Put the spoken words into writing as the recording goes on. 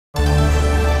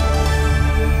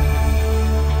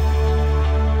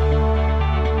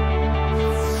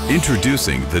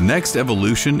Introducing the next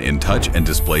evolution in touch and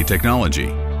display technology.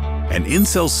 An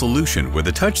in-cell solution where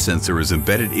the touch sensor is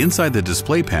embedded inside the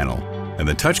display panel and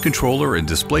the touch controller and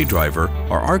display driver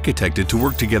are architected to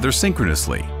work together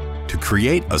synchronously to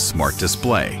create a smart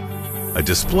display. A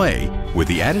display with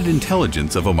the added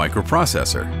intelligence of a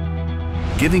microprocessor,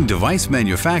 giving device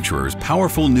manufacturers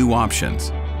powerful new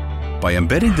options. By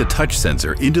embedding the touch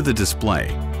sensor into the display,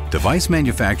 device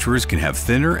manufacturers can have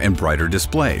thinner and brighter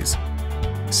displays.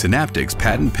 Synaptics'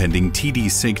 patent-pending TD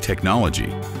Sync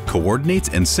technology coordinates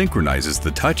and synchronizes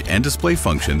the touch and display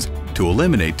functions to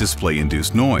eliminate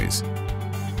display-induced noise.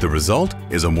 The result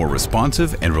is a more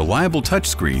responsive and reliable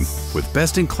touchscreen with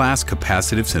best-in-class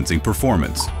capacitive sensing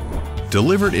performance.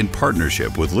 Delivered in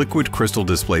partnership with liquid crystal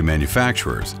display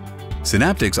manufacturers,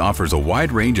 Synaptics offers a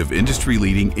wide range of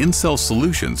industry-leading in-cell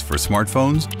solutions for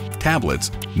smartphones,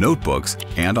 tablets, notebooks,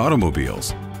 and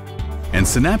automobiles. And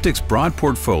Synaptics' broad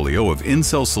portfolio of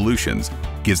in-cell solutions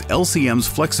gives LCMs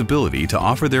flexibility to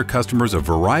offer their customers a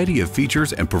variety of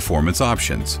features and performance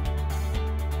options.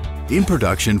 In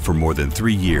production for more than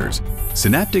 3 years,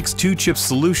 Synaptics' two-chip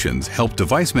solutions help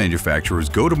device manufacturers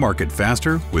go to market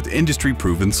faster with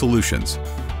industry-proven solutions.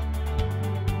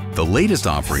 The latest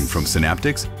offering from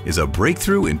Synaptics is a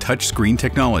breakthrough in touchscreen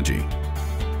technology.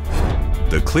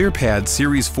 The ClearPad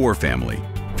Series 4 family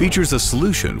features a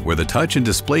solution where the touch and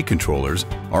display controllers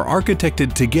are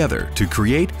architected together to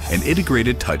create an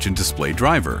integrated touch and display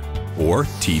driver, or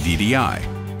TDDI.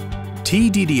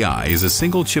 TDDI is a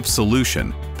single-chip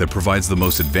solution that provides the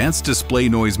most advanced display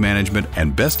noise management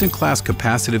and best-in-class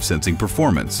capacitive sensing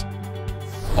performance.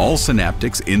 All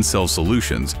Synaptics in-cell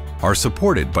solutions are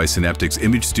supported by Synaptics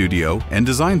Image Studio and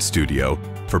Design Studio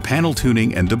for panel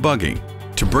tuning and debugging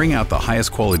to bring out the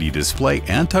highest quality display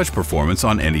and touch performance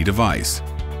on any device.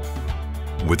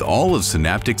 With all of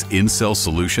Synaptics in-cell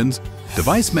solutions,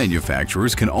 device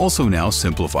manufacturers can also now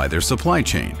simplify their supply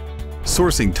chain,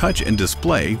 sourcing touch and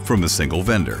display from a single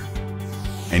vendor,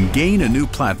 and gain a new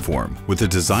platform with the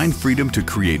design freedom to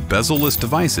create bezel-less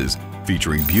devices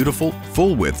featuring beautiful,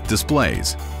 full-width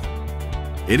displays.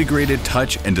 Integrated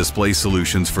touch and display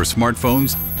solutions for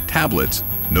smartphones, tablets,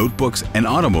 notebooks, and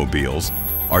automobiles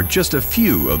are just a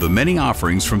few of the many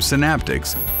offerings from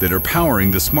Synaptics that are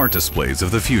powering the smart displays of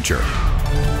the future.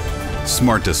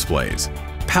 Smart displays,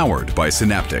 powered by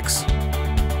Synaptics.